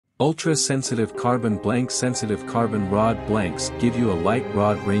Ultra-sensitive carbon blank. Sensitive carbon rod blanks give you a light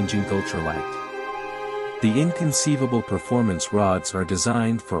rod ranging ultralight. The inconceivable performance rods are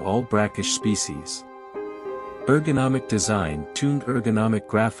designed for all brackish species. Ergonomic Design Tuned Ergonomic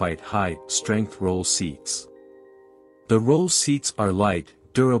Graphite High-Strength Roll Seats. The roll seats are light,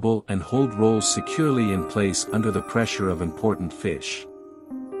 durable and hold rolls securely in place under the pressure of important fish.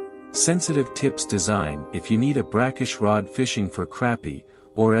 Sensitive Tips Design. If you need a brackish rod fishing for crappie,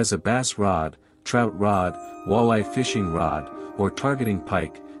 or as a bass rod, trout rod, walleye fishing rod, or targeting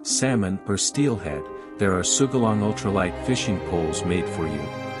pike, salmon or steelhead, there are Sougayilang ultralight fishing poles made for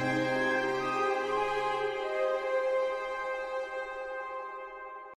you.